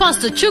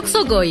Pastor Chuks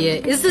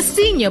Ogoye is the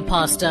senior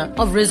pastor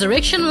of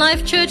Resurrection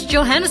Life Church,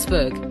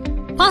 Johannesburg.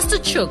 Pastor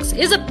Chuks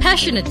is a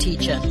passionate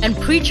teacher and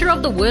preacher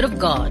of the Word of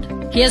God.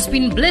 He has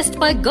been blessed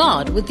by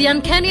God with the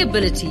uncanny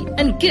ability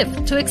and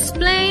gift to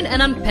explain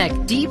and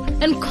unpack deep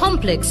and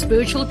complex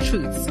spiritual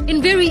truths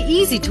in very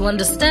easy to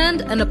understand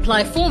and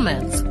apply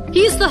formats.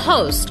 He is the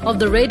host of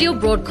the radio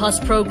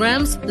broadcast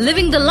programs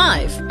Living the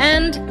Life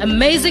and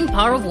Amazing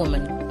Power of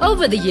Woman.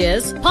 Over the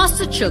years,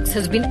 Pastor Chuks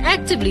has been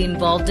actively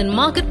involved in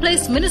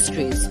marketplace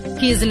ministries.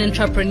 He is an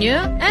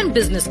entrepreneur and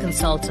business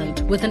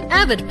consultant with an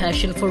avid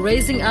passion for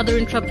raising other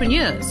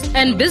entrepreneurs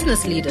and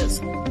business leaders.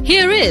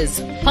 Here is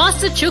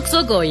Pastor Chuks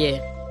Ogoye.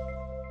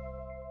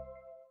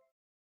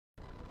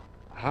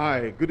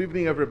 Hi, good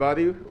evening,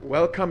 everybody.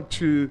 Welcome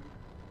to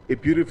a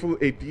beautiful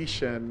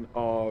edition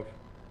of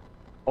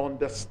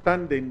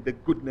Understanding the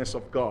Goodness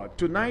of God.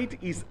 Tonight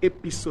is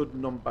episode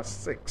number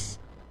 6.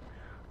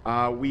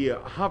 We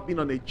have been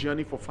on a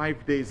journey for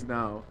 5 days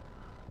now,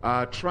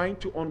 trying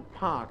to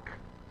unpack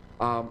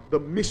the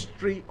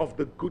mystery of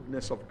the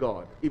goodness of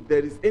God. If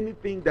there is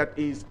anything that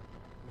is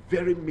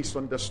very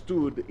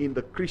misunderstood in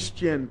the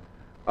Christian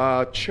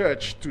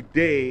church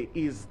today,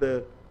 is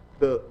the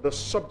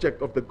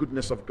subject of the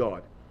goodness of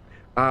God.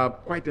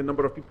 Quite a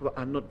number of people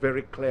are not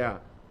very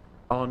clear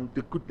on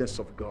the goodness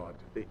of God.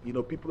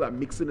 People are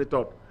mixing it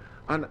up.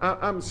 And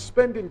I'm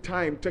spending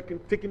time,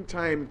 taking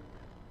time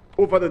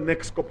over the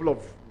next couple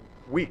of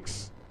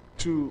weeks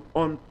to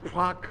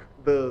unpack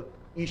the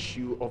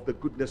issue of the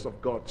goodness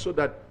of God so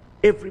that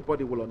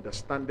everybody will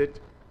understand it,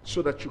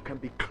 so that you can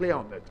be clear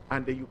on it,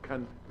 and that you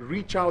can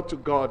reach out to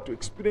God to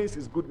experience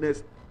His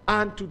goodness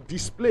and to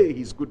display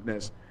His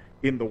goodness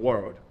in the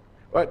world.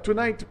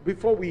 Tonight,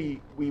 before we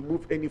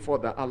move any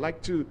further, I'd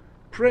like to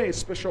pray a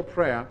special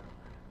prayer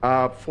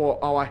for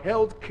our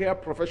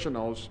healthcare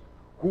professionals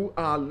who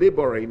are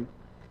laboring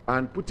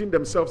and putting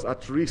themselves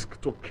at risk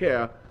to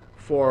care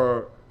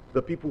for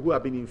the people who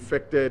have been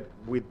infected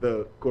with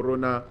the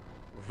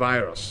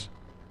coronavirus.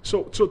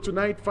 So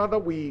tonight, Father,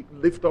 we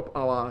lift up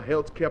our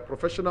healthcare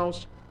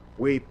professionals.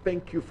 We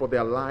thank you for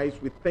their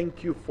lives. We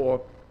thank you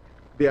for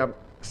their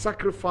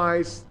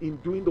sacrifice in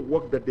doing the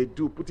work that they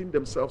do, putting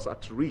themselves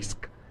at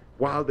risk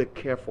while they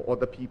care for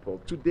other people.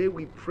 Today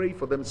we pray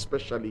for them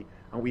especially,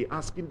 and we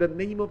ask in the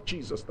name of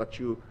Jesus that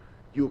you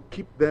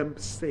keep them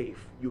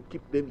safe, you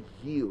keep them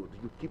healed,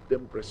 you keep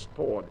them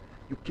restored,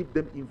 you keep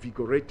them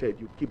invigorated,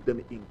 you keep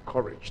them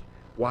encouraged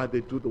while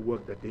they do the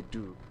work that they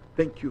do.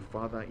 Thank you,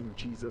 Father, in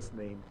Jesus'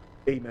 name.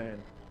 Amen.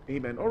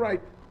 Amen. All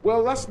right.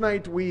 Well, last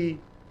night we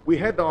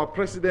had our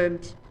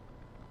president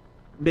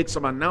make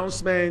some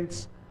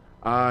announcements,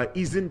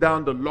 easing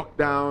down the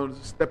lockdown,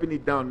 stepping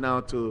it down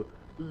now to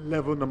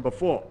level number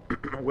 4.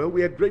 Well,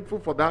 we are grateful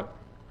for that.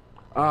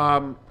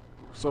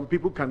 Some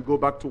people can go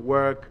back to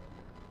work,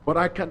 but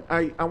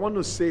I want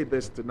to say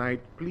this tonight.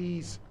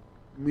 Please,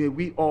 may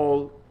we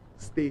all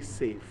stay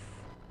safe.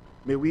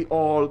 May we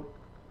all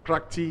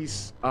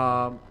practice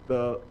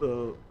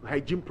the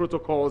hygiene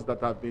protocols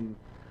that have been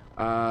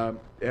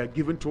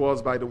given to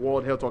us by the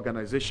World Health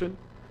Organization.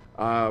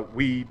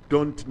 We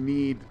don't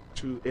need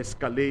to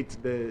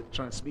escalate the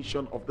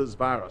transmission of this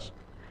virus.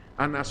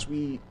 And as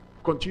we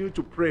continue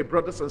to pray,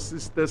 brothers and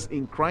sisters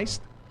in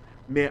Christ,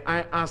 may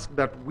I ask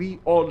that we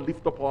all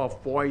lift up our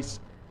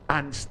voice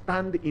and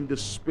stand in the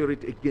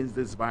spirit against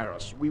this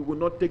virus. We will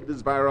not take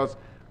this virus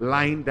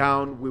lying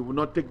down. We will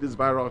not take this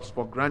virus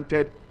for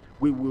granted.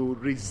 We will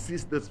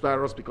resist this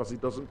virus because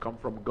it doesn't come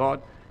from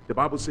God. The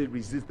Bible says,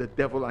 resist the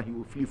devil and he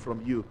will flee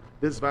from you.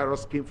 This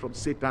virus came from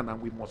Satan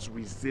and we must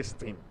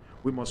resist him.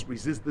 We must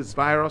resist this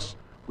virus.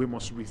 We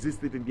must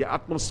resist it in the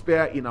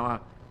atmosphere, in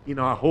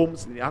our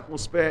homes, in the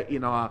atmosphere,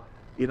 in our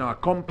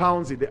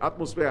compounds, in the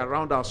atmosphere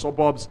around our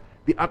suburbs,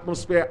 the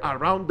atmosphere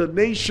around the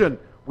nation.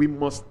 We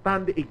must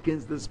stand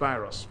against this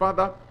virus.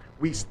 Father,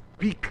 we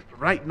speak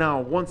right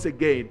now once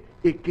again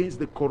against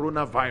the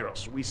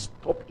coronavirus. We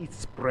stop its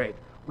spread.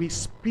 We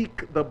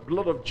speak the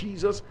blood of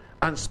Jesus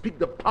and speak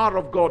the power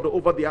of God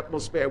over the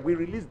atmosphere. We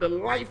release the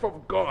life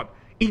of God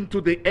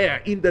into the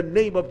air in the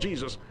name of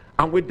Jesus.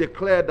 And we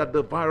declare that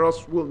the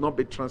virus will not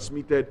be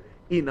transmitted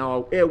in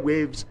our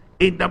airwaves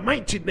in the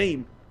mighty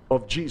name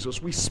of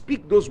Jesus. We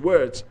speak those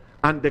words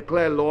and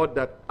declare, Lord,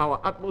 that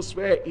our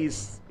atmosphere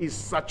is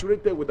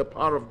saturated with the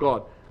power of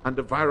God, and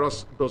the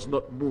virus does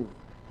not move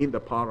in the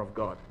power of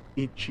God.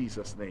 In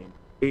Jesus' name,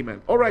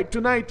 amen. All right,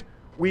 tonight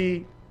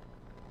we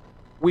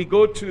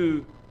go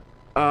to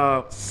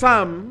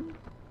Psalm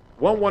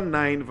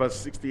 119 verse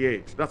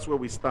 68. That's where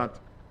we start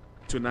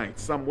tonight.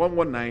 Psalm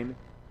 119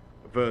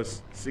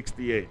 verse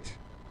 68.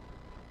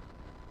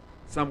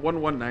 Psalm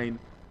 119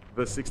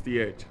 verse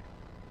 68.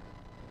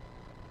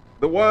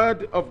 The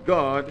word of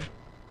God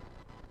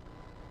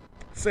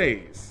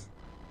says,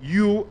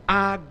 you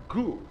are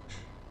good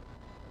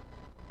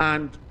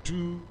and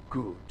do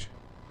good.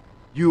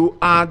 You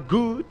are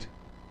good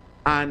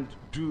and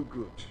do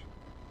good.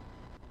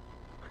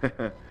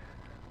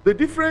 The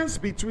difference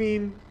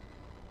between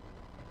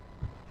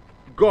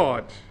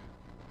God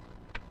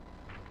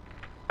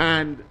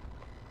and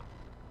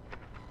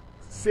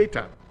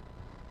Satan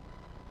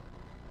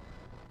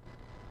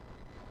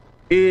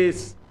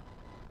is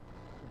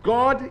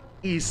God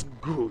is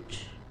good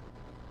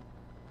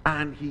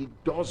and he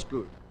does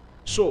good.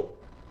 So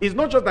it's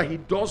not just that he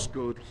does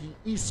good,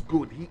 he is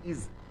good. He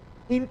is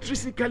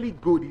intrinsically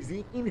good.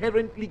 He's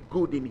inherently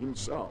good in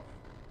himself.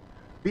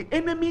 The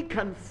enemy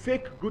can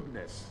fake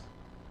goodness.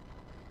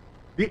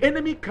 The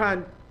enemy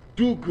can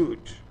do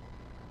good,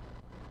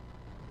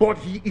 but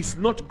he is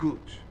not good.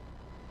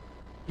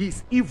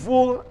 He's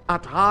evil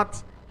at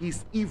heart.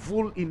 He's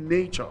evil in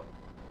nature.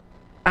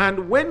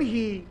 And when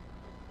he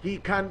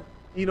can,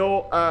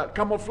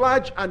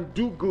 camouflage and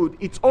do good,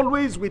 it's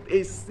always with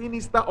a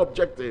sinister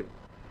objective.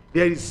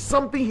 There is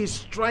something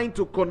he's trying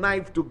to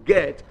connive to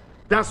get.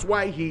 That's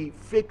why he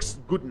fakes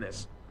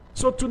goodness.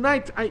 So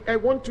tonight, I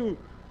want to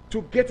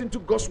get into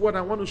God's word.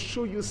 I want to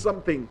show you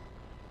something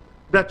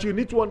that you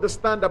need to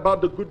understand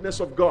about the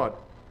goodness of God.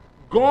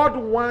 God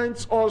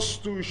wants us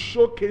to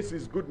showcase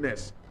his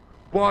goodness,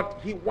 but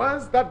he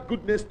wants that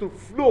goodness to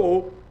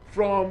flow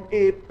from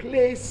a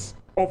place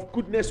of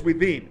goodness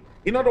within.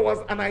 In other words,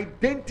 an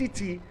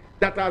identity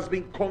that has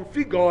been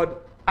configured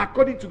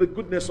according to the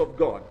goodness of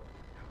God.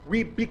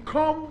 We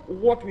become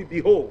what we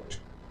behold.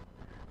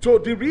 So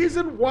the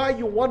reason why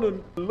you want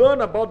to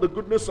learn about the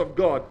goodness of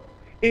God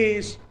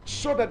is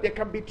so that there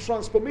can be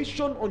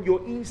transformation on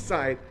your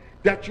inside,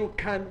 that you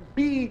can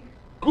be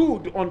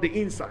good on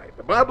the inside.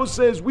 The Bible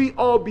says we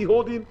all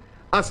beholding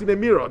as in a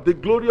mirror the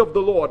glory of the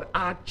Lord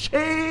are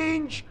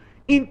changed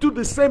into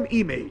the same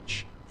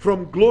image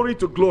from glory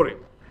to glory.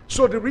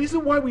 So the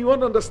reason why we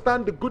want to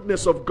understand the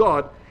goodness of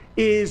God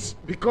is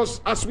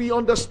because as we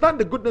understand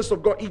the goodness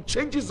of God, it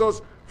changes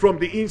us from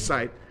the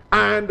inside,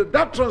 and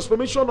that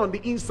transformation on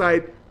the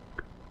inside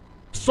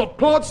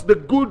supports the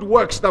good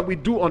works that we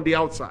do on the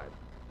outside.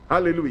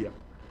 Hallelujah.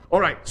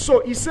 All right,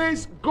 so he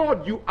says,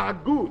 God, you are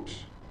good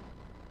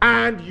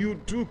and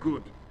you do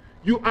good.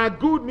 You are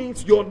good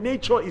means your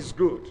nature is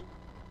good.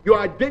 Your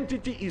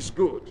identity is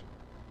good.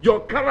 Your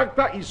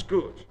character is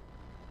good.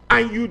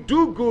 And you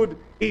do good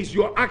is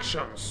your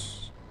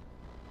actions.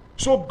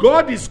 So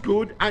God is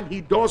good and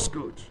he does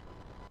good.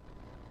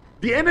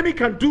 The enemy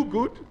can do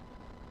good,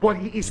 but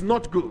he is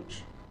not good.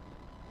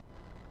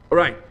 All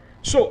right,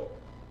 so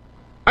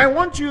I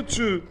want you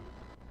to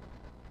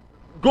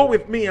go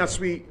with me as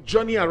we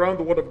journey around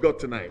the Word of God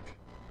tonight.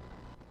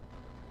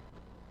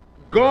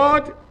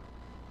 God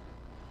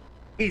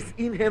is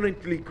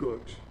inherently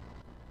good.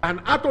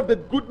 And out of the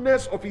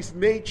goodness of his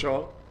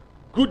nature,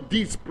 good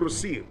deeds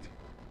proceed.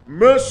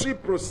 Mercy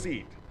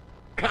proceed.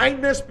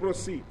 Kindness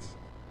proceeds.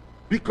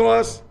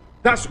 Because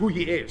that's who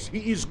he is.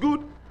 He is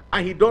good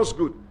and he does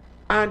good.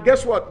 And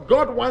guess what?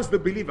 God wants the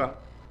believer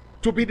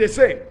to be the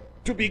same.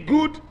 To be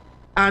good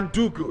and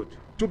do good.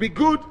 To be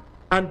good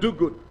and do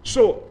good.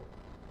 So,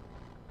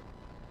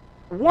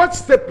 what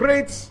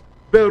separates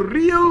the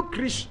real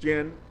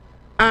Christian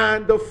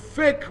and the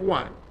fake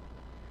one,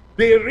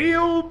 the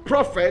real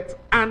prophet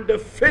and the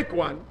fake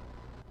one,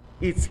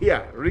 it's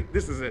here.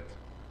 This is it.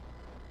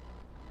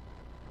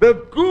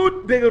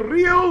 The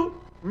real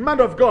man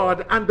of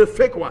God and the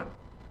fake one.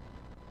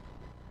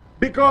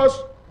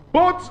 Because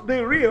both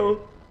the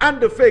real and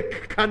the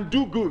fake can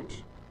do good.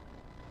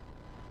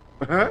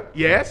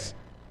 Yes.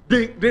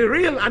 The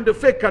real and the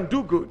fake can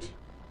do good.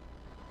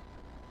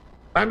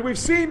 And we've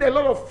seen a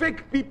lot of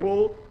fake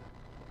people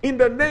in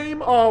the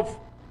name of,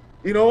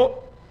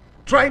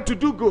 trying to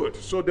do good.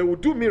 So they will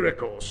do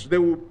miracles. They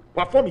will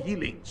perform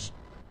healings.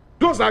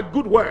 Those are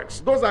good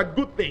works. Those are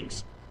good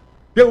things.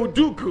 They will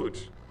do good.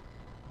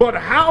 But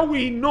how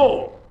we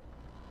know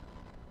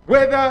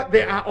whether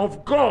they are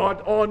of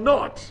God or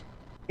not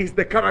is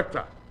the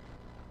character.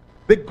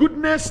 The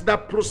goodness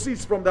that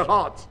proceeds from the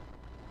heart.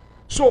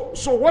 So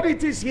what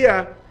it is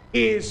here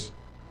is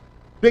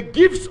the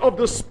gifts of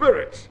the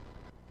Spirit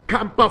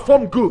can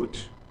perform good.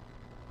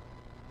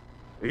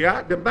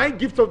 Yeah, the 9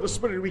 gifts of the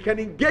Spirit, we can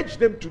engage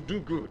them to do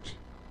good.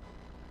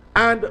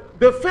 And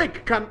the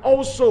fake can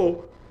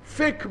also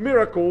fake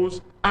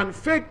miracles and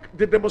fake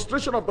the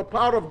demonstration of the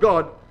power of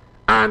God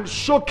and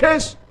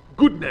showcase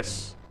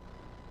goodness.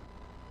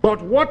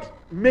 But what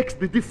makes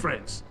the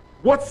difference?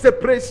 What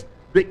separates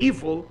the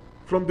evil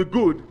from the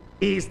good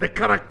is the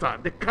character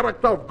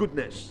of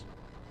goodness.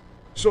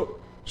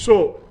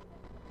 So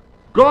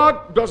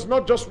God does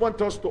not just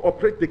want us to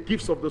operate the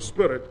gifts of the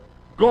Spirit.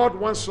 God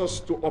wants us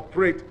to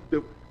operate,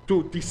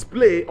 to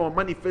display or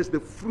manifest the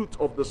fruit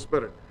of the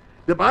Spirit.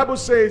 The Bible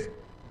says,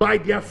 by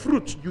their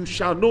fruit you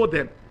shall know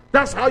them.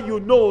 That's how you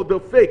know the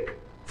fake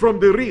from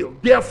the real.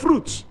 Their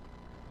fruits.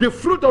 The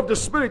fruit of the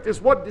Spirit is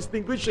what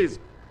distinguishes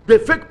the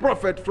fake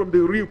prophet from the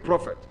real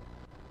prophet.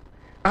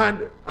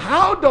 And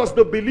how does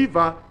the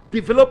believer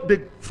develop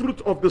the fruit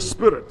of the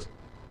Spirit?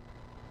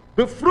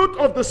 The fruit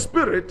of the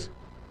Spirit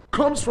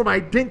comes from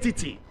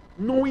identity,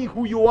 knowing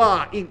who you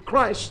are in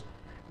Christ,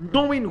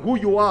 knowing who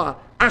you are.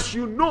 As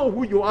you know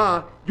who you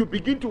are, you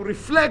begin to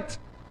reflect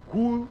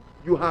who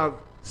you have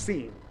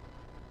seen.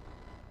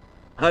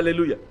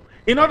 Hallelujah.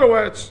 In other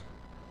words,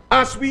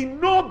 as we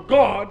know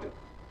God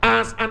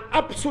as an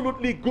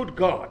absolutely good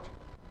God,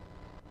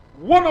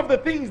 one of the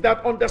things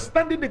that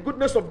understanding the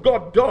goodness of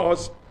God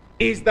does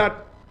is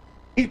that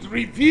it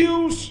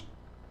reveals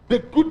the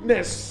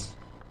goodness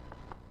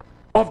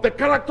of the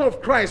character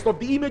of Christ, of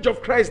the image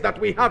of Christ that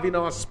we have in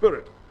our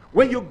spirit.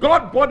 When you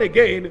got born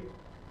again,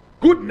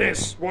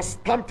 goodness was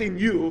stamped in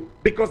you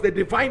because the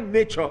divine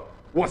nature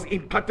was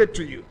imparted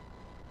to you.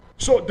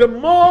 So the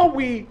more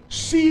we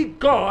see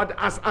God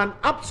as an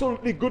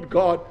absolutely good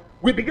God,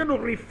 we begin to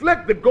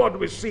reflect the God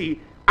we see.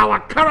 Our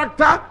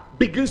character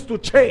begins to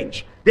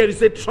change. There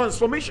is a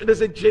transformation.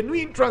 There's a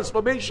genuine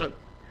transformation.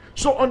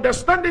 So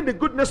understanding the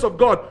goodness of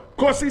God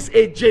causes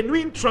a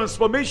genuine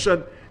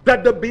transformation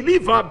that the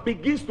believer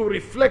begins to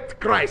reflect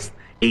Christ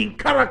in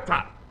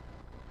character.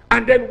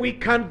 And then we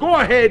can go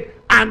ahead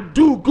and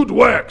do good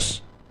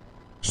works.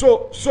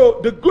 So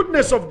the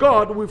goodness of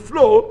God will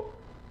flow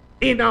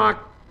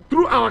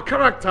through our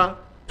character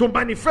to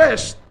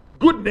manifest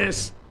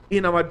goodness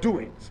in our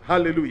doings.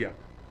 Hallelujah.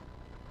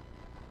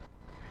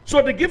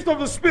 So the gift of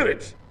the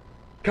Spirit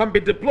can be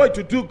deployed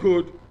to do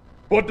good,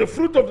 but the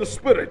fruit of the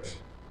Spirit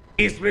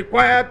is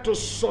required to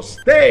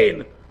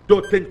sustain the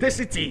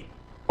authenticity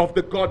of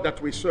the God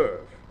that we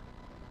serve.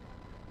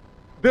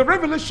 The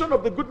revelation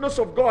of the goodness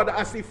of God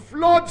as He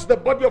floods the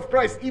body of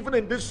Christ even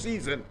in this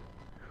season,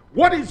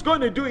 what He's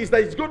going to do is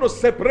that He's going to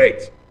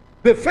separate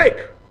the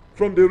fake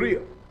from the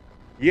real.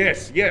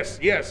 Yes.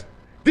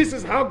 This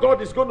is how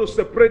God is going to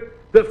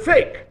separate the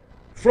fake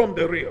from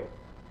the real.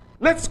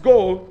 Let's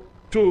go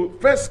to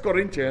 1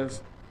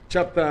 Corinthians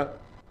chapter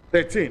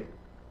 13.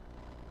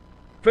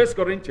 1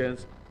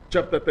 Corinthians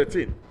chapter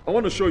 13. I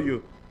want to show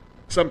you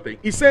something.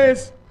 He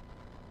says,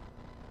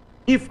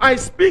 if I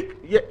speak,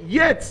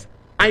 yet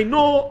I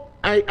know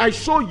I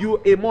show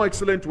you a more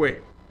excellent way.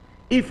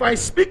 If I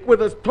speak with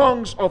the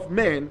tongues of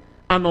men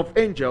and of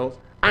angels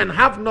and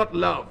have not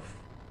love,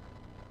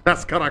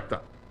 that's character,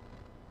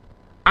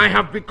 I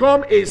have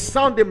become a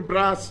sounding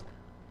brass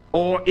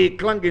or a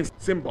clanging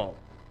cymbal.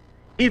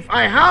 If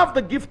I have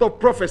the gift of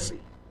prophecy,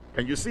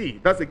 can you see?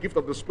 That's the gift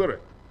of the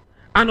Spirit.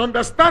 And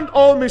understand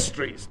all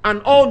mysteries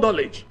and all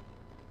knowledge.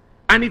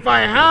 And if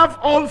I have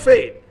all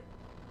faith,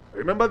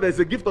 remember there's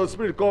a gift of the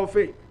Spirit called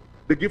faith.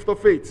 The gift of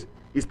faith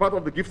is part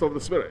of the gift of the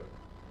Spirit.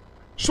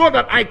 So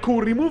that I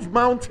could remove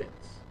mountains.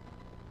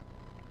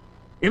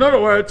 In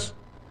other words,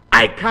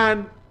 I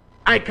can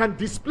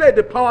display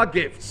the power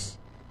gifts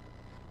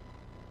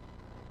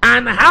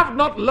and have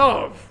not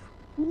love.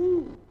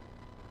 Ooh.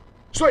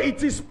 So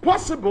it is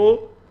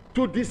possible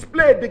to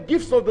display the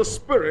gifts of the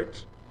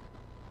Spirit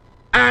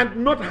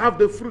and not have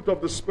the fruit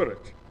of the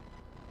Spirit.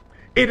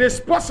 It is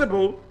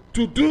possible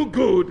to do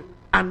good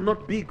and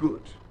not be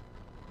good.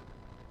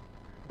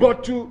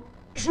 But to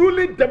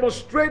truly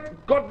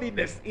demonstrate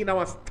godliness in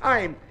our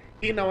time,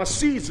 in our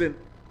season,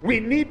 we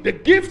need the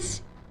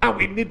gifts and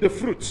we need the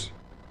fruits.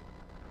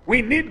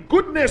 We need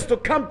goodness to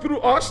come through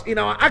us in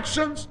our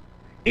actions,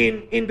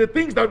 in the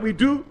things that we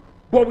do,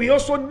 but we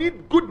also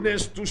need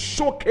goodness to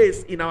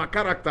showcase in our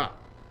character.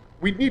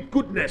 We need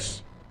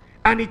goodness.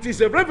 And it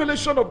is a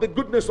revelation of the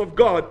goodness of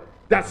God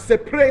that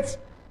separates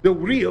the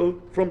real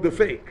from the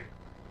fake.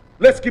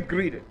 Let's keep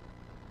reading.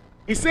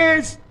 He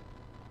says,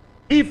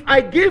 if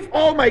I give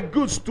all my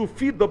goods to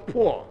feed the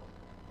poor,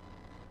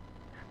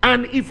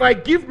 and if I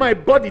give my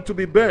body to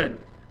be burned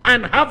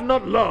and have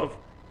not love,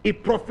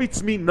 it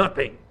profits me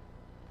nothing.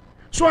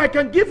 So I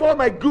can give all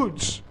my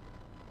goods,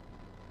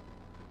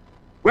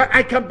 where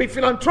I can be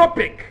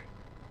philanthropic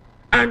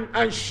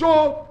and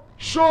show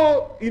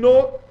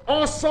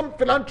awesome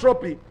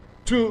philanthropy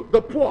to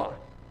the poor,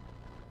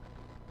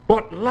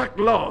 but lack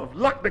love,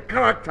 lack the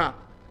character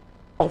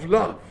of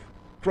love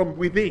from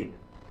within.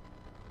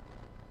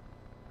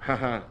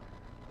 I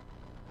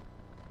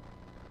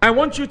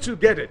want you to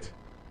get it.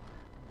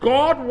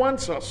 God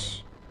wants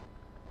us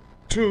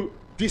to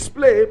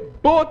display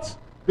both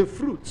the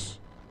fruits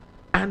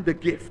and the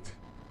gift.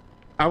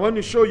 I want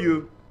to show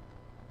you.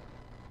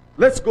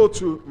 Let's go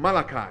to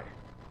Malachi.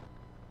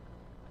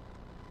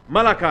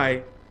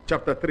 Malachi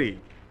chapter 3.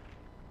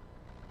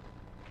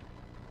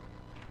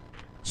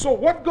 So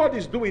what God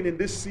is doing in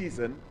this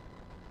season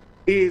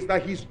is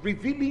that He's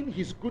revealing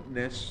His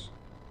goodness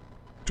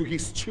to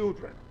His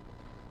children.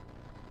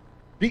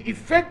 The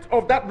effect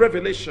of that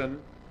revelation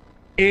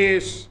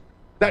is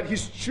that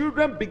His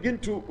children begin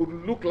to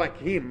look like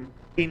Him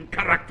in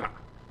character.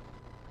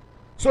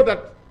 So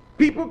that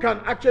people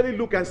can actually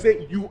look and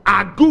say, you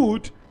are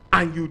good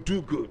and you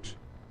do good.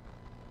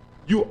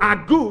 You are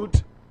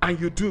good and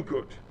you do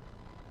good.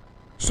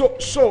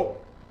 So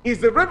is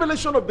the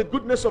revelation of the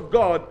goodness of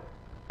God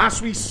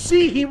as we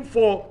see Him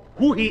for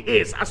who He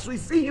is, as we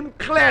see Him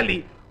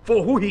clearly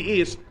for who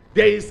He is,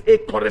 there is a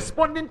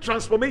corresponding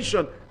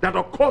transformation that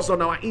occurs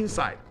on our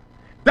inside.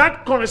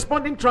 That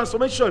corresponding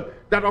transformation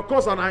that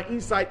occurs on our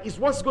inside is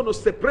what's going to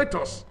separate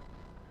us,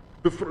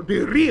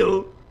 the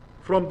real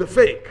from the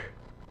fake.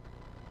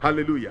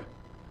 Hallelujah.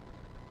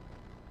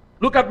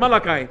 Look at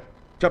Malachi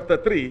chapter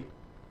 3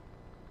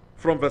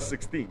 from verse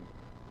 16.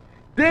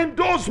 Then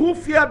those who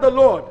fear the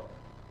Lord,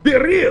 the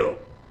real,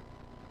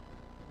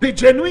 the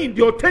genuine,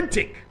 the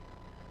authentic,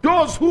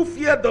 those who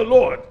fear the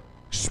Lord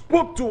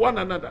spoke to one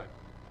another.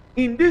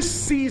 In this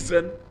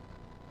season,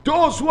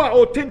 those who are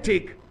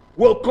authentic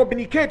will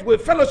communicate, will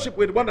fellowship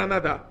with one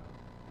another.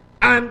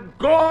 And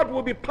God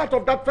will be part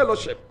of that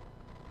fellowship.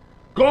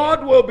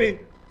 God will be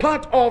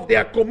part of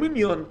their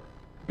communion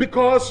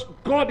because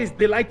God is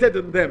delighted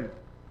in them.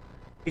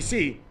 You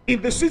see,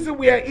 in the season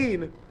we are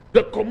in,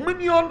 the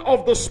communion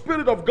of the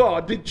Spirit of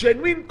God, the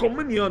genuine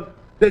communion,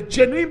 the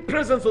genuine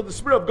presence of the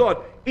Spirit of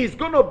God is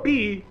going to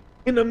be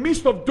in the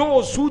midst of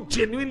those who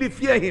genuinely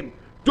fear Him,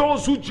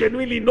 those who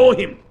genuinely know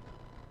Him.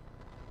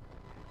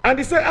 And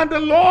he said, and the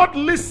Lord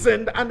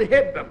listened and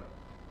heard them.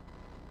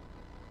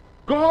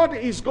 God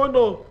is going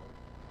to,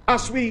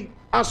 as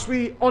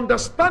we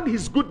understand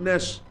His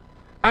goodness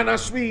and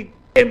as we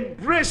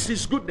embrace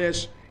His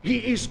goodness, He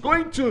is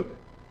going to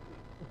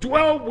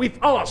dwell with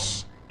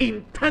us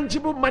in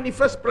tangible,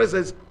 manifest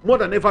presence more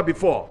than ever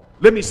before.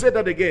 Let me say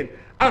that again.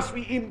 As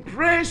we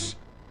embrace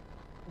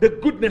the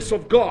goodness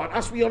of God,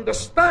 as we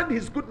understand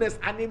His goodness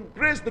and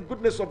embrace the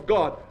goodness of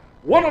God,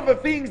 one of the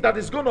things that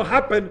is going to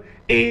happen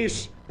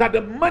is that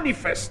the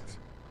manifest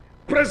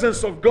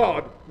presence of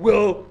God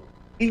will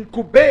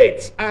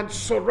incubate and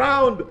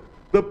surround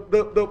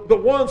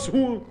the ones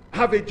who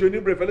have a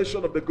genuine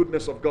revelation of the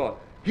goodness of God.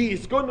 He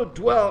is going to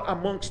dwell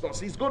amongst us.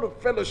 He's going to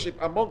fellowship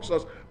amongst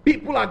us.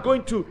 People are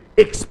going to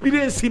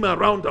experience Him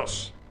around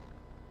us.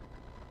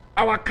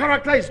 Our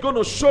character is going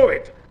to show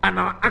it, and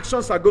our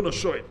actions are going to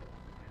show it.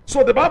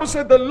 So the Bible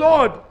said the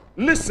Lord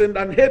listened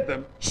and heard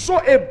them. So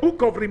a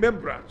book of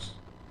remembrance.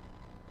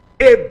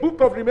 A book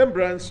of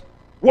remembrance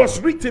was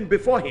written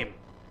before Him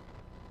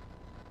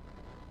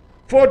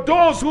for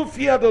those who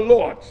fear the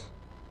Lord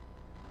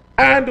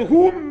and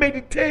who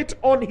meditate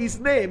on His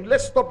name.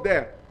 Let's stop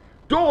there.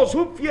 Those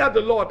who fear the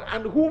Lord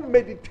and who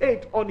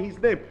meditate on His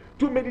name.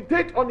 To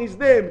meditate on His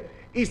name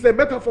is a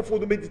metaphor for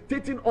the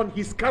meditating on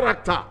His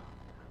character.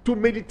 To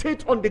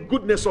meditate on the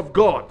goodness of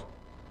God.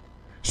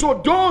 So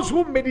those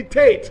who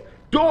meditate,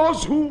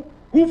 those who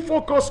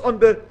focus on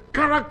the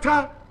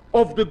character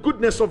of the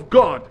goodness of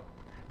God,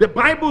 the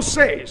Bible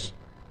says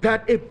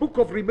that a book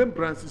of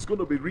remembrance is going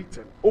to be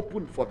written,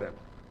 opened for them.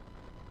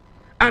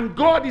 And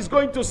God is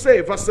going to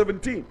say, verse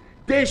 17,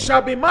 they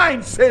shall be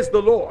mine, says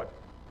the Lord.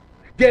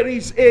 There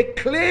is a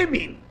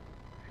claiming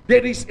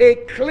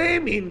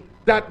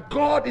that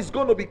God is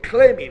going to be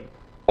claiming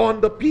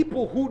on the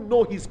people who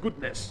know His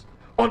goodness,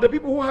 on the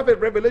people who have a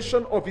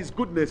revelation of His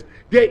goodness.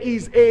 There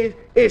is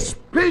a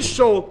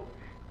special,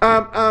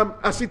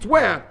 as it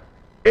were,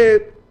 a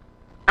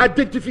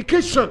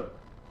identification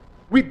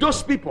with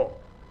those people.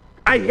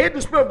 I heard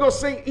the Spirit of God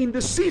saying, in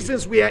the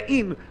seasons we are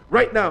in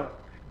right now,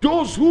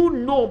 those who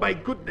know my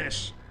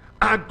goodness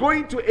are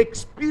going to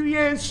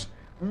experience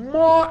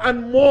more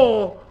and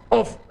more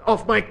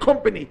of my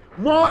company,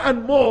 more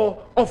and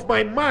more of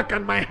my mark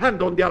and my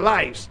hand on their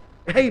lives.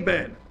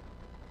 Amen.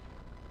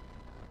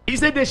 He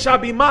said they shall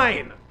be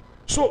mine.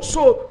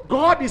 So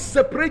God is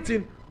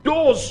separating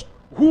those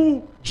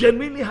who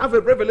genuinely have a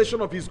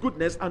revelation of His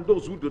goodness and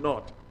those who do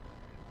not.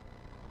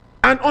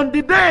 And on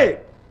the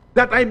day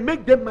that I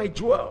make them my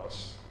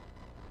jewels,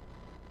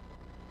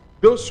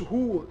 those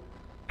who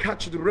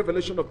catch the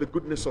revelation of the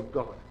goodness of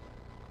God,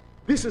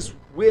 this is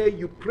where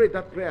you pray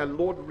that prayer,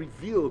 Lord,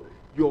 reveal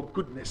your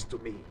goodness to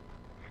me.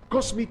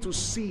 Cause me to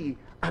see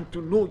and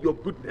to know your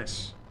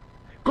goodness.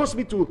 Cause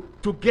me to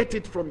get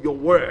it from your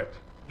word.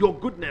 Your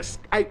goodness.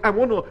 I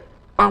want to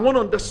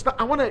understand.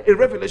 I want a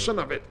revelation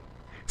of it.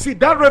 See,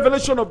 that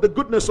revelation of the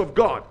goodness of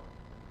God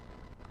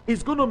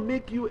is going to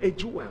make you a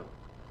jewel.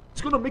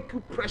 It's going to make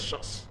you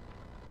precious.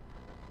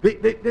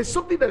 There's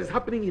something that is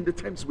happening in the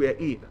times we are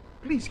in.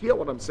 Please hear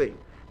what I'm saying.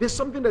 There's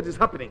something that is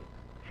happening.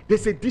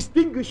 There's a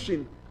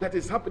distinguishing that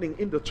is happening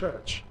in the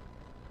church.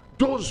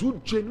 Those who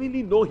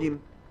genuinely know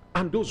Him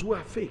and those who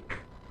are fake.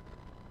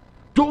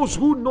 Those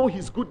who know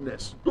His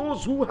goodness.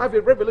 Those who have a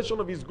revelation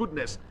of His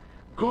goodness.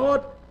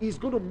 God is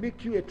going to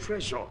make you a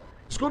treasure.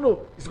 It's going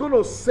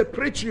to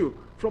separate you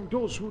from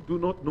those who do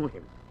not know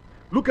Him.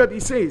 Look at, He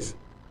says,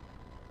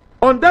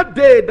 on that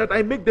day that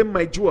I make them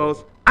my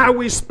jewels, I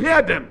will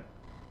spare them.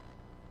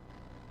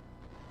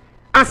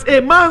 As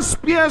a man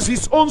spares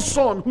his own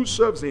son who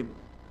serves him.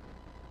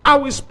 I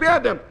will spare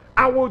them.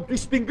 I will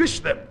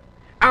distinguish them.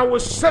 I will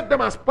set them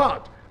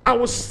apart. I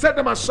will set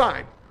them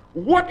aside.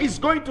 What is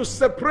going to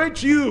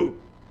separate you,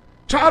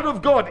 child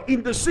of God,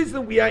 in the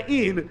season we are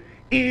in,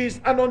 is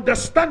an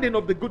understanding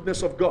of the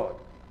goodness of God.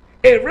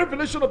 A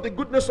revelation of the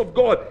goodness of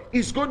God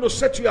is going to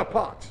set you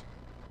apart.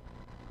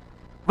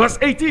 Verse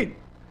 18.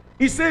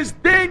 He says,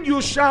 then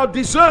you shall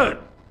discern.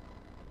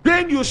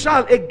 Then you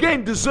shall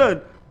again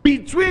discern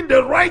between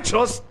the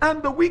righteous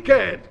and the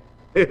wicked.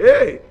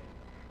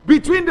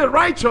 Between the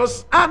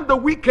righteous and the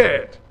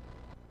wicked.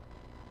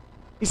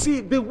 You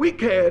see, the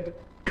wicked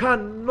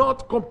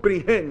cannot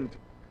comprehend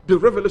the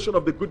revelation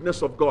of the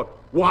goodness of God.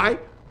 Why?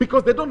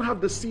 Because they don't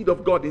have the seed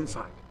of God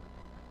inside.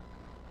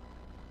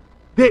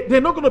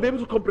 They're not going to be able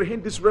to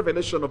comprehend this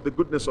revelation of the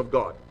goodness of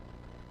God.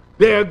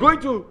 They are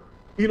going to,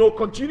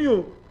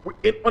 continue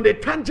on a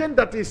tangent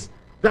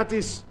that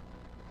is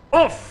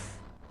off.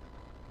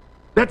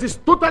 That is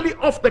totally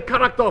off the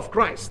character of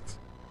Christ.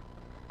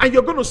 And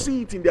you're going to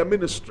see it in their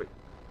ministry.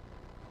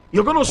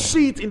 You're going to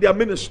see it in their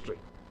ministry.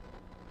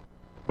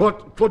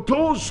 But for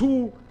those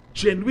who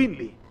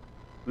genuinely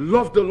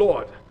love the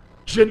Lord,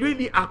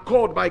 genuinely are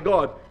called by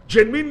God,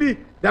 genuinely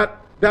that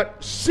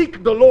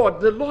seek the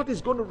Lord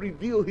is going to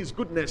reveal his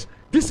goodness.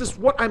 This is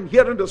what I'm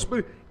hearing in the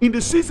Spirit. In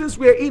the seasons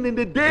we are in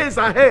the days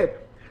ahead,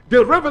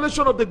 the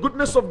revelation of the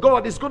goodness of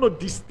God is going to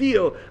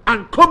distill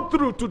and come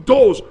through to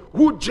those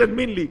who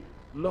genuinely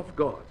love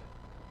God.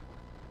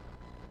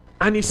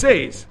 And he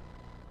says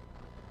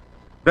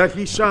that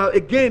he shall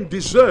again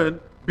discern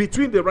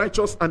between the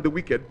righteous and the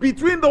wicked,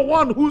 between the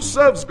one who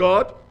serves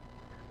God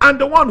and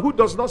the one who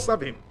does not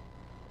serve him.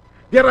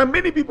 There are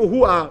many people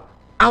who are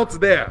out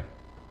there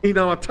in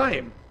our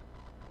time,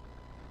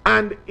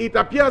 and it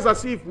appears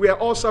as if we are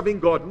all serving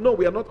God. No,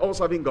 we are not all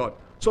serving God.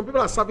 Some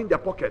people are serving their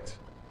pocket.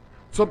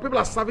 Some people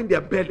are serving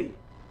their belly.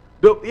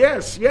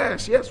 Yes.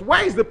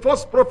 Why is the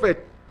false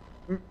prophet,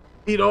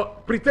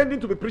 pretending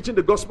to be preaching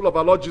the gospel of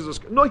our Lord Jesus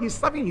Christ? No, he's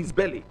serving his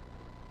belly.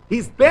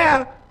 He's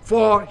there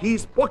for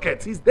his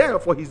pockets. He's there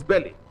for his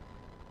belly.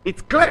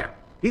 It's clear.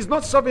 He's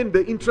not serving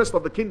the interest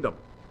of the kingdom.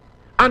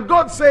 And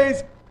God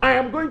says, I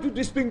am going to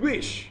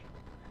distinguish.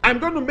 I'm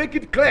going to make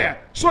it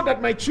clear so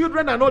that my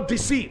children are not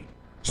deceived.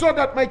 So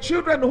that my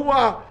children who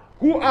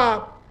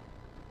are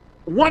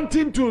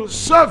wanting to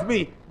serve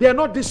me, they are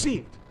not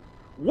deceived.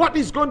 What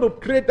is going to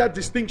create that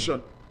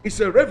distinction is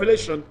a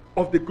revelation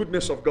of the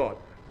goodness of God.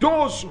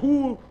 Those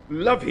who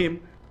love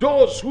him,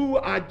 those who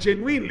are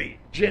genuinely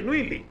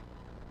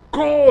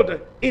called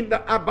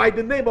by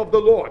the name of the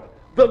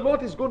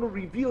Lord is going to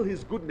reveal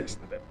his goodness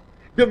to them.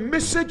 The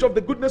message of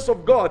the goodness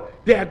of God,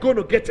 they are going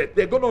to get it.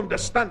 They're going to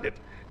understand it.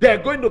 They are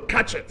going to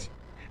catch it.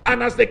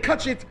 And as they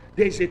catch it,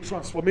 there is a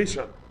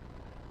transformation.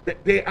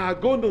 They are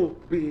going to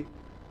be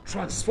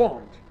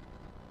transformed.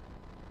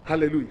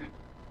 Hallelujah.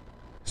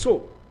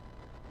 So,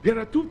 there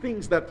are two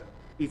things that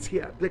is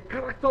here. The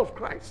character of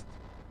Christ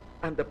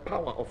and the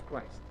power of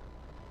Christ.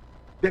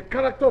 The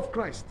character of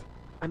Christ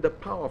and the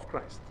power of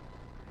Christ.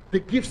 The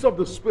gifts of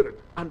the Spirit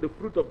and the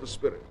fruit of the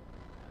Spirit.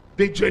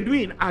 The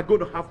genuine are going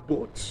to have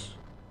both.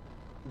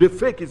 The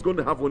fake is going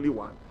to have only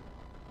one.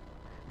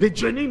 The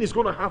genuine is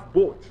going to have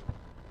both.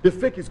 The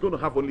fake is going to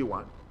have only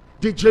one.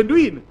 The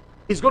genuine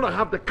is going to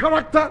have the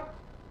character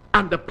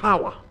and the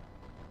power.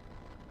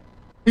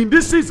 In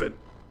this season,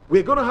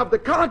 we're going to have the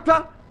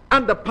character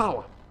and the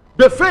power.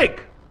 The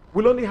fake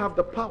will only have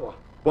the power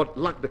but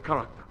lack the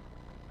character.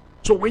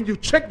 So when you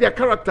check their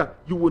character,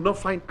 you will not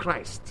find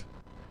Christ.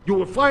 You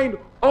will find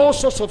all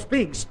sorts of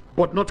things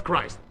but not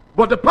Christ.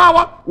 But the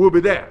power will be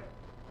there.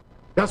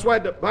 That's why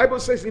the Bible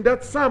says in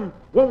that Psalm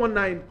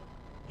 119,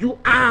 you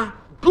are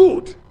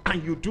good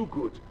and you do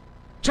good.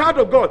 Child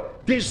of God,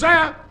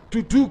 desire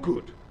to do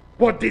good,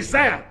 but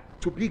desire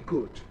to be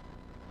good.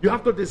 You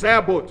have to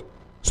desire both.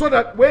 So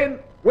that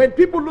when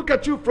people look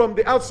at you from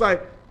the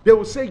outside, they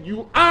will say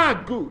you are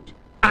good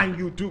and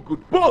you do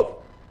good. Both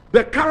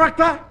the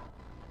character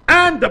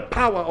and the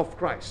power of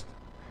Christ.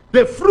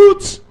 The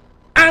fruits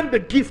and the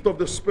gift of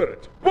the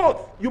Spirit.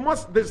 Both. You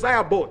must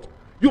desire both.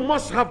 You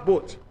must have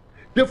both.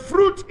 The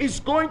fruit is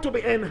going to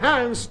be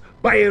enhanced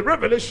by a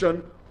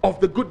revelation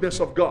of the goodness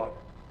of God.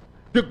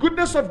 The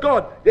goodness of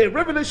God, a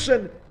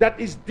revelation that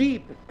is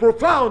deep,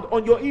 profound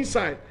on your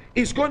inside,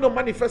 is going to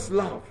manifest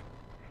love.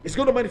 It's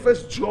going to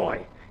manifest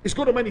joy. It's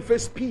going to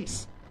manifest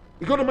peace.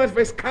 It's going to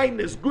manifest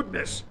kindness,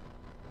 goodness.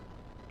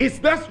 It's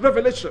that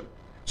revelation.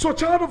 So,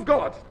 child of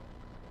God,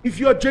 if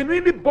you are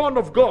genuinely born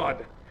of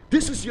God,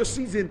 this is your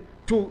season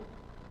to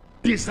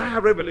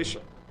desire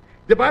revelation.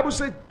 The Bible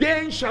says,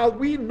 then shall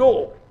we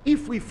know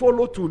if we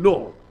follow to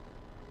know.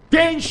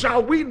 Then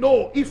shall we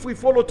know if we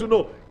follow to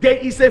know. There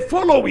is a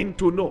following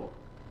to know.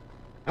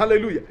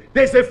 Hallelujah.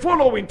 There's a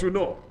following to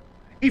know.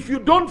 If you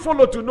don't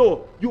follow to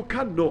know, you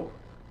can't know.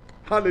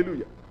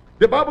 Hallelujah.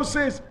 The Bible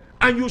says,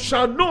 and you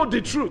shall know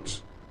the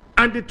truth,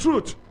 and the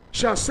truth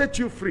shall set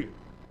you free.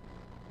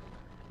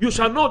 You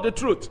shall know the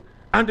truth,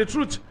 and the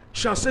truth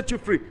shall set you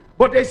free.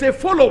 But there's a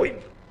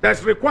following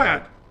that's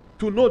required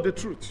to know the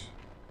truth.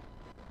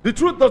 The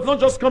truth does not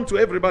just come to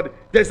everybody.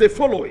 There's a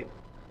following.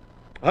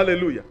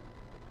 Hallelujah.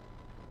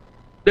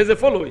 There's a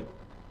following.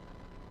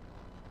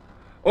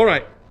 All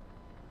right.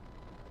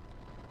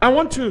 I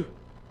want to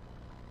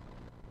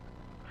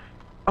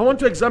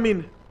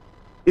examine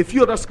a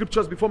few other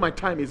scriptures before my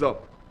time is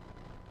up.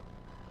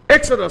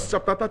 Exodus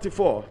chapter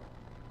 34,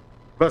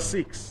 verse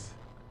 6.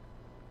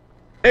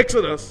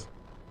 Exodus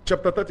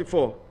chapter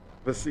 34,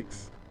 verse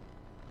 6.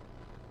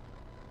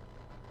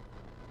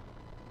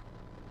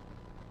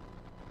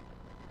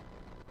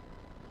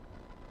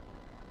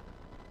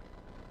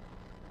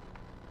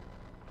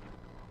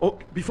 Oh,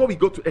 before we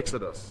go to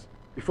Exodus,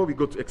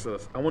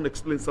 I want to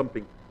explain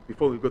something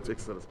before we go to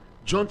Exodus.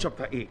 John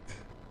chapter 8,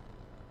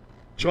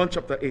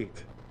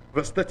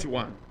 verse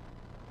 31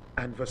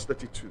 and verse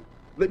 32.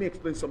 Let me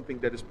explain something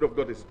that the Spirit of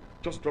God has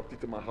just dropped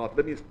it in my heart.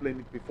 Let me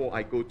explain it before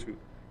I go to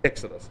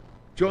Exodus.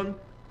 John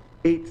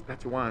 8,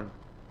 31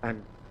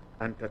 and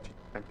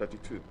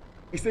 32.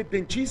 He said,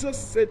 then Jesus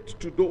said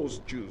to those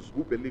Jews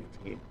who believed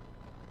him.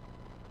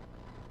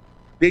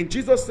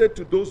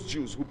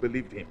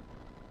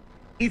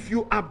 if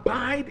you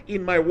abide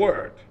in my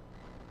word,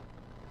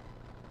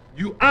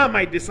 you are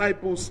my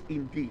disciples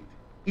indeed.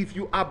 If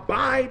you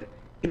abide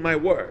in my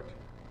word,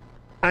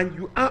 and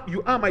you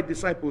are my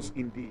disciples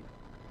indeed,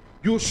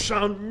 you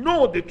shall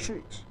know the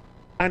truth,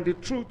 and the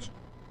truth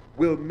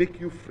will make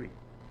you free.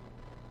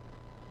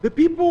 The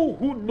people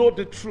who know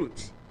the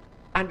truth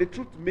and the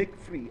truth make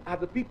free are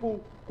the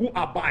people who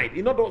abide.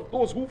 In other words,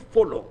 those who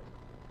follow.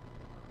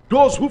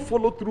 Those who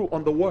follow through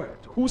on the word,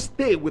 who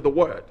stay with the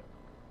word.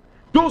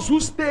 Those who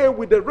stay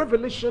with the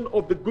revelation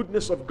of the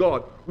goodness of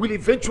God will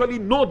eventually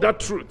know that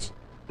truth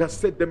that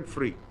set them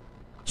free.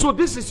 So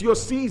this is your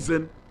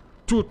season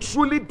to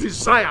truly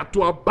desire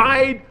to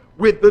abide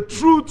with the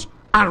truth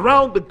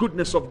around the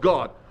goodness of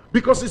God,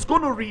 because it's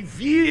going to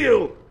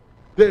reveal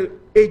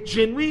a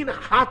genuine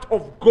heart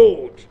of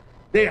gold,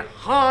 the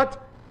heart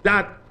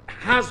that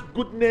has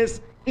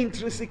goodness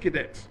intrinsic in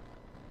it.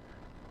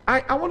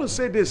 I want to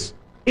say this.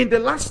 In the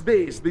last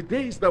days, the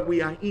days that we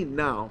are in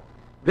now,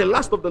 the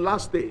last of the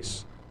last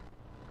days,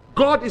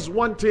 God is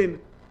wanting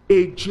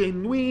a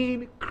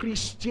genuine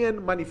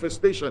Christian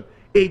manifestation,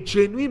 a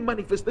genuine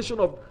manifestation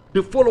of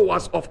the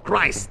followers of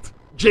Christ.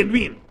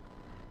 Genuine.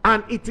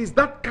 And it is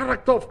that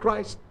character of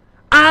Christ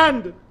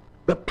and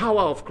the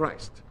power of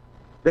Christ.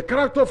 The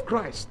character of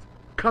Christ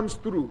comes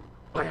through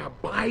by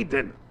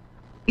abiding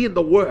in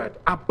the word,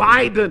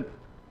 abiding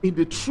in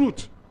the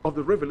truth of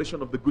the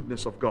revelation of the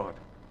goodness of God.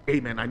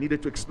 Amen. I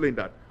needed to explain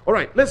that. All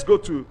right, let's go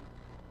to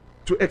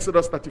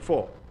Exodus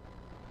 34.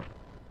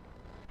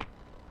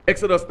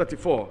 Exodus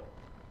 34,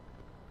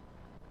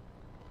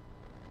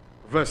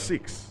 verse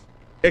 6.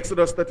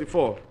 Exodus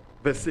 34,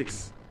 verse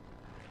 6.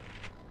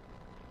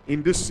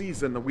 In this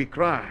season, we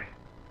cry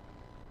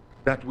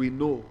that we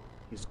know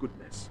his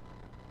goodness.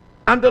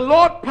 And the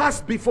Lord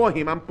passed before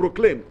him and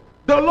proclaimed,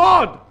 the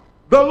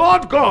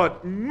Lord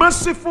God,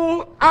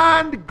 merciful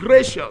and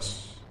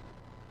gracious,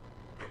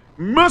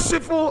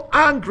 merciful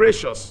and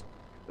gracious,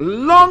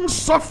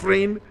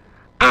 long-suffering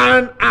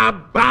and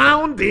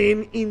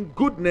abounding in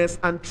goodness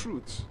and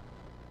truth.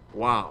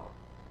 Wow.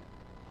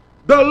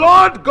 The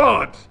Lord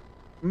God,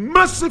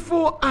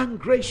 merciful and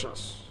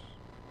gracious,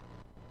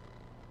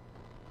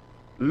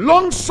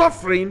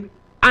 long-suffering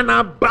and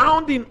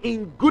abounding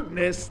in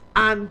goodness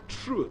and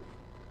truth.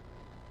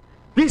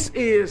 This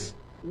is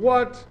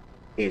what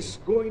is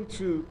going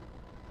to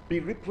be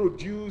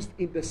reproduced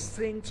in the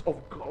saints of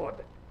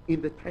God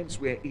in the times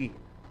we're in.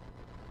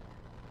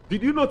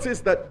 Did you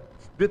notice that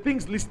the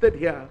things listed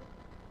here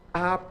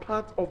are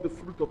part of the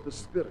fruit of the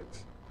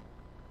Spirit?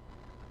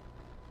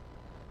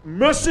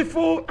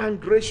 Merciful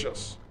and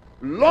gracious,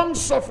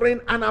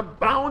 long-suffering and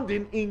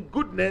abounding in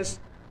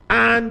goodness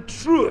and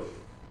truth.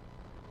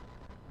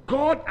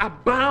 God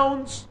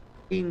abounds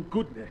in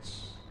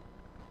goodness.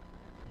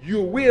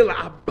 You will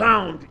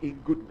abound in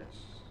goodness.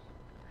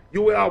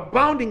 You will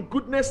abound in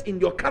goodness in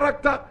your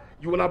character.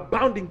 You will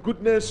abound in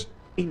goodness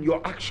in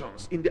your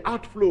actions, in the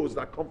outflows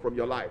that come from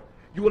your life.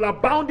 You will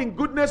abound in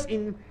goodness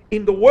in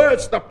the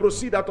words that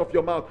proceed out of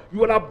your mouth. You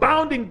will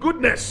abound in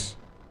goodness.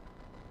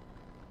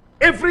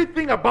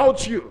 Everything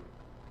about you,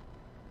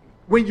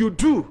 when you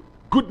do,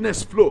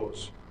 goodness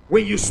flows.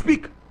 When you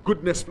speak,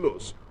 goodness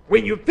flows.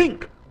 When you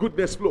think,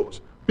 goodness flows.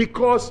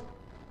 Because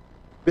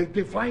the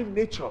divine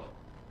nature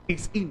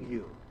is in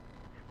you.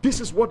 This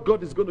is what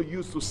God is going to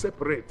use to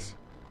separate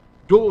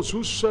those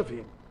who serve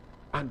him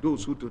and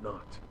those who do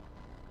not.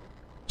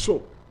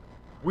 So,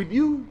 will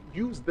you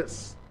use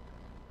this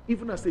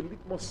even as a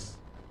litmus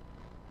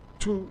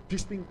to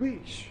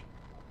distinguish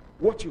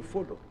what you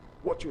follow,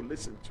 what you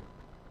listen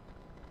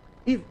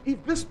to?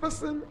 If this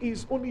person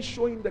is only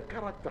showing the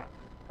character,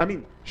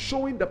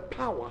 showing the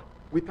power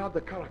without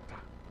the character,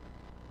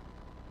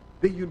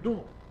 then you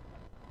know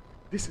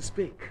this is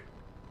fake.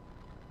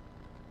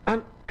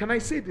 And can I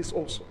say this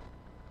also?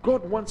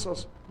 God wants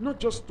us not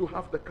just to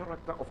have the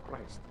character of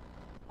Christ.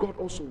 God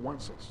also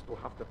wants us to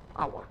have the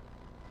power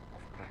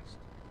of Christ.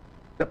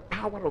 The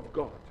power of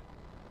God.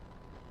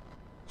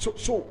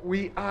 So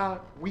we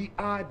are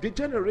the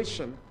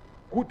generation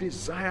who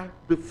desire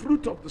the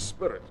fruit of the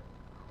Spirit,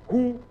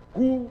 who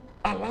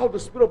allow the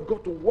Spirit of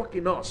God to work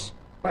in us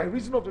by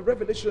reason of the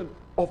revelation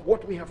of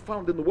what we have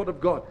found in the Word of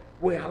God.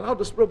 We allow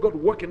the Spirit of God to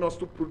work in us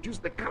to produce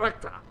the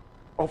character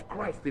of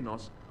Christ in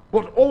us,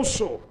 but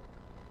also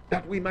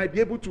that we might be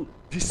able to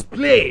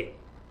display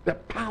the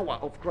power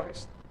of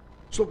Christ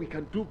so we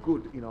can do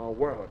good in our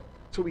world,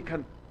 so we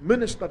can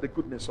minister the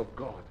goodness of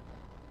God.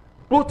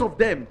 Both of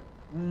them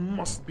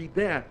must be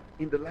there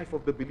in the life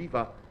of the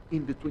believer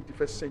in the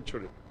 21st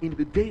century. In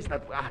the days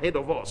that are ahead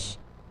of us,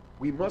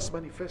 we must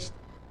manifest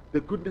the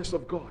goodness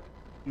of God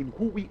in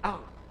who we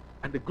are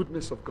and the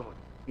goodness of God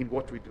in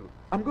what we do.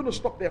 I'm going to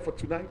stop there for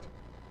tonight,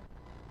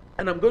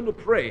 and I'm going to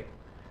pray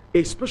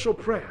a special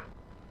prayer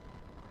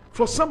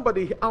for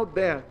somebody out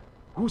there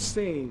who's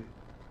saying,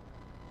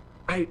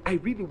 I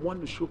really want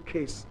to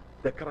showcase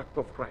the character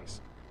of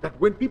Christ. That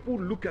when people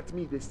look at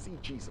me, they see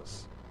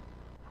Jesus.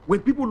 When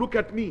people look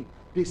at me,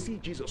 they see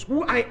Jesus.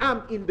 Who I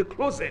am in the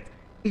closet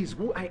is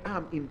who I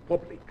am in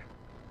public.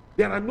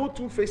 There are no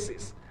two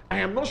faces. I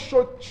am not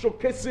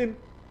showcasing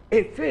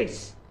a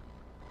face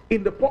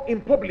in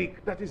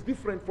public that is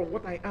different from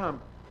what I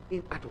am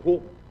at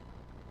home.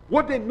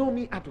 What they know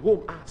me at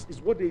home as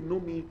is what they know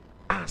me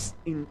as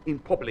in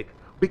public,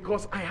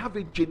 because I have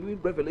a genuine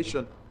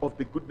revelation of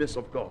the goodness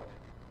of God.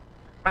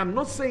 I'm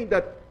not saying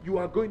that you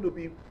are going to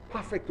be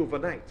perfect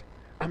overnight.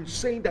 I'm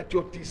saying that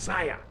your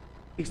desire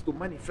is to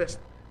manifest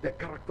the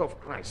character of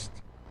Christ.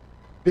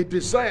 The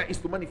desire is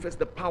to manifest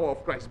the power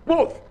of Christ.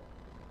 Both.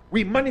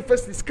 We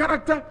manifest his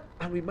character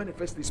and we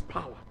manifest his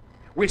power.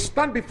 We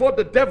stand before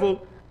the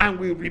devil and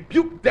we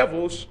rebuke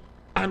devils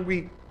and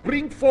we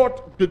bring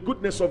forth the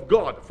goodness of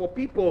God for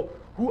people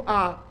who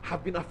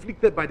have been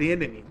afflicted by the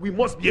enemy. We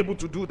must be able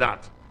to do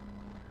that.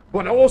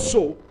 But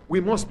also, we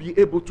must be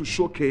able to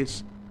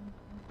showcase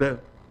the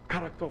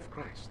character of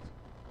Christ.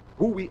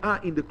 Who we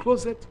are in the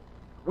closet,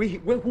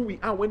 who we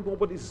are when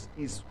nobody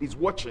is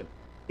watching,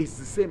 is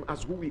the same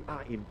as who we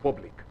are in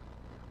public.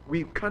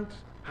 We can't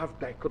have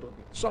dichotomy.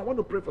 So I want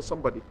to pray for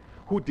somebody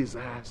who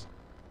desires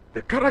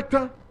the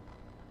character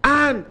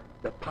and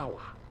the power.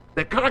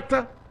 The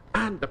character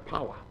and the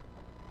power.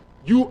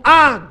 You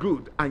are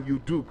good and you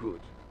do good.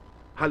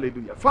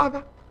 Hallelujah.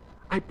 Father,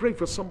 I pray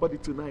for somebody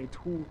tonight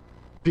who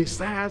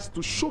desires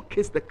to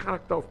showcase the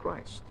character of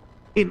Christ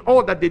in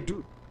all that they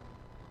do,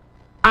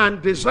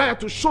 and desire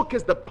to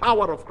showcase the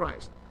power of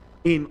Christ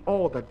in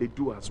all that they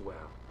do as well.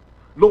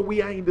 Lord,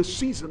 we are in the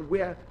season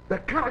where the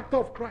character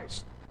of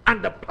Christ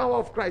and the power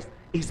of Christ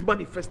is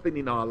manifesting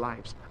in our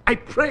lives. I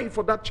pray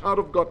for that child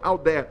of God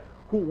out there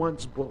who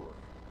wants both,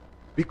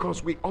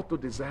 because we ought to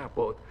desire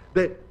both.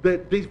 The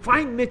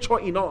divine nature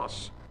in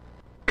us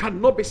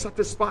cannot be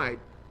satisfied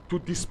to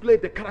display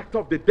the character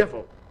of the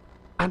devil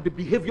and the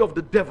behavior of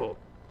the devil.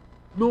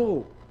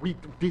 No, we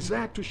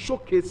desire to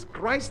showcase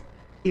Christ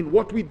in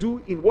what we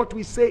do, in what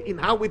we say, in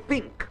how we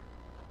think.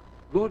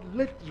 Lord,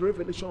 let the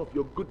revelation of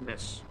your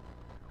goodness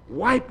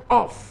wipe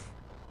off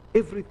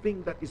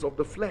everything that is of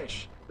the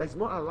flesh, that is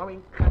not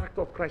allowing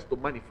character of Christ to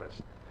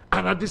manifest.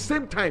 And at the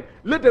same time,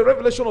 let the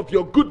revelation of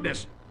your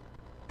goodness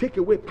take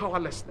away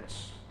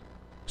powerlessness,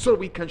 so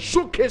we can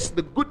showcase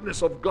the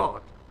goodness of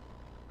God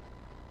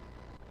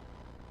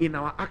in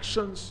our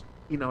actions,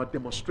 in our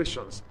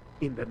demonstrations,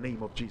 in the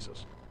name of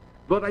Jesus.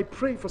 Lord, I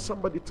pray for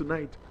somebody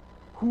tonight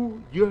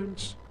who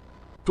yearns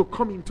to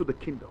come into the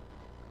kingdom,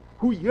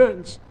 who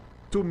yearns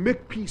to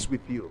make peace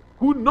with you,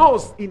 who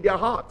knows in their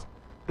heart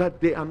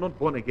that they are not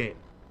born again,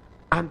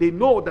 and they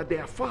know that they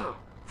are far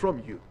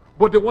from you,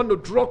 but they want to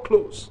draw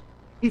close.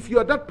 If you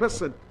are that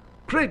person,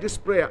 pray this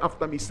prayer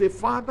after me. Say,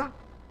 Father,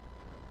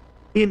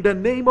 in the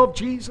name of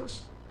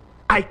Jesus,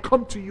 I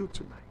come to you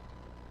tonight.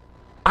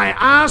 I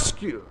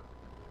ask you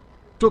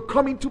to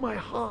come into my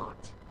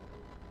heart,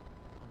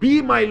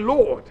 be my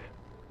Lord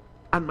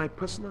and my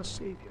personal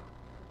Savior.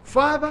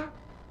 Father,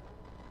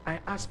 I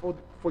ask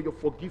for your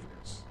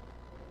forgiveness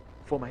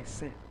for my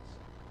sins.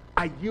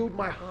 I yield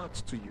my heart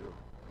to you.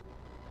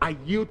 I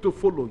yield to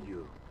follow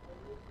you.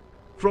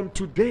 From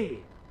today,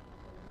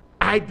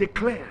 I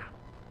declare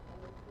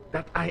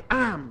that I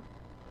am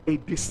a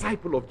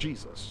disciple of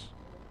Jesus.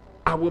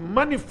 I will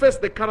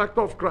manifest the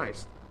character of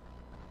Christ,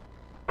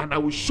 and I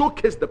will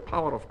showcase the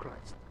power of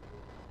Christ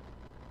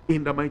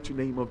in the mighty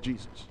name of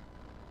Jesus.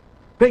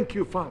 Thank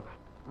you, Father.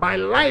 My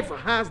life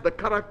has the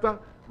character,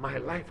 my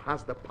life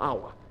has the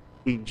power,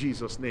 in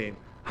Jesus' name.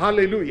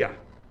 Hallelujah.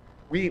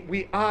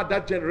 We are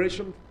that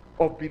generation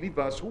of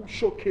believers who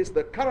showcase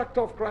the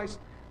character of Christ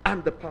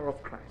and the power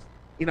of Christ.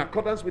 In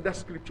accordance with that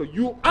scripture,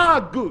 you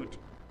are good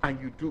and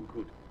you do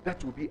good.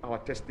 That will be our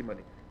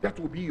testimony. That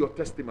will be your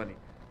testimony.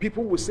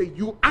 People will say,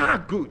 you are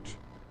good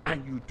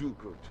and you do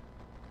good.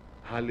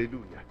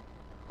 Hallelujah.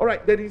 All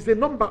right, there is a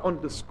number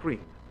on the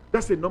screen.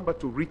 That's a number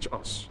to reach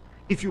us.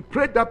 If you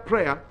prayed that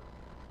prayer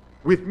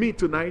with me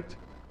tonight,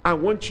 I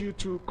want you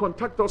to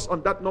contact us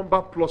on that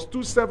number,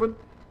 +27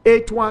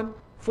 81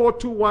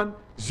 421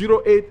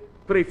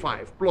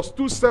 0835.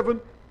 +27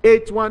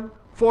 81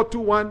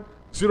 421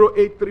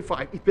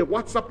 0835. It's a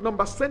WhatsApp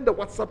number. Send a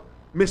WhatsApp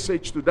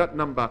message to that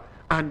number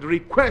and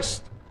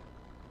request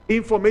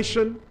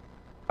information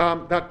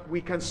that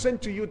we can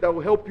send to you that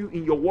will help you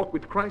in your walk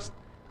with Christ.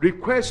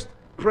 Request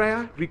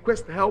prayer,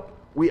 request help.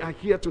 We are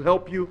here to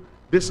help you.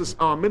 This is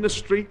our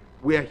ministry.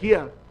 We are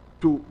here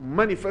to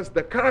manifest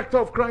the character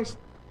of Christ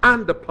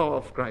and the power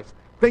of Christ.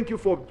 Thank you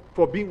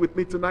for being with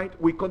me tonight.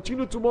 We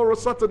continue tomorrow,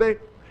 Saturday,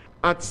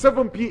 at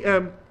 7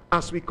 p.m.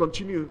 as we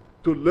continue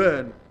to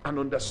learn and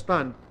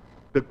understand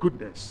the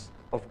goodness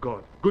of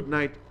God. Good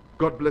night.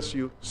 God bless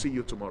you. See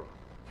you tomorrow.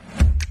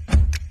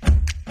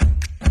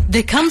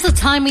 There comes a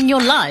time in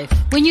your life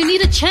when you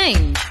need a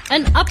change,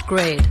 an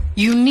upgrade.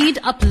 You need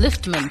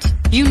upliftment.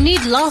 You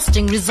need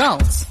lasting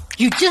results.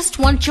 You just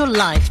want your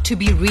life to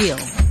be real.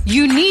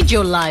 You need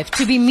your life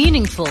to be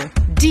meaningful,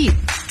 deep,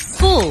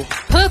 full,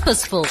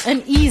 purposeful,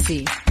 and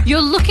easy.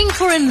 You're looking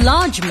for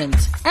enlargement,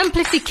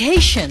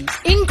 amplification,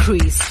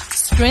 increase,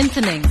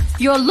 strengthening.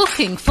 You're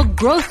looking for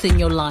growth in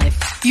your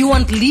life. You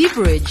want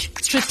leverage,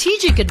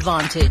 strategic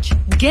advantage,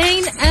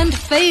 gain and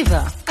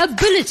favor,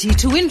 ability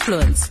to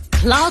influence,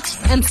 clout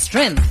and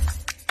strength.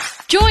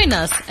 Join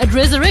us at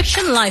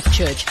Resurrection Life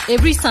Church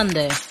every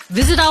Sunday.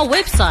 Visit our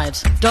website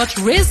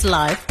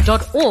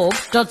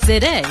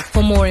 .reslife.org.za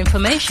for more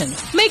information.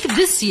 Make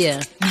this year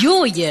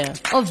your year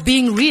of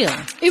being real.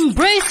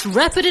 Embrace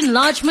rapid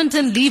enlargement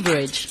and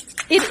leverage.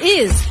 It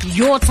is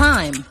your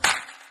time.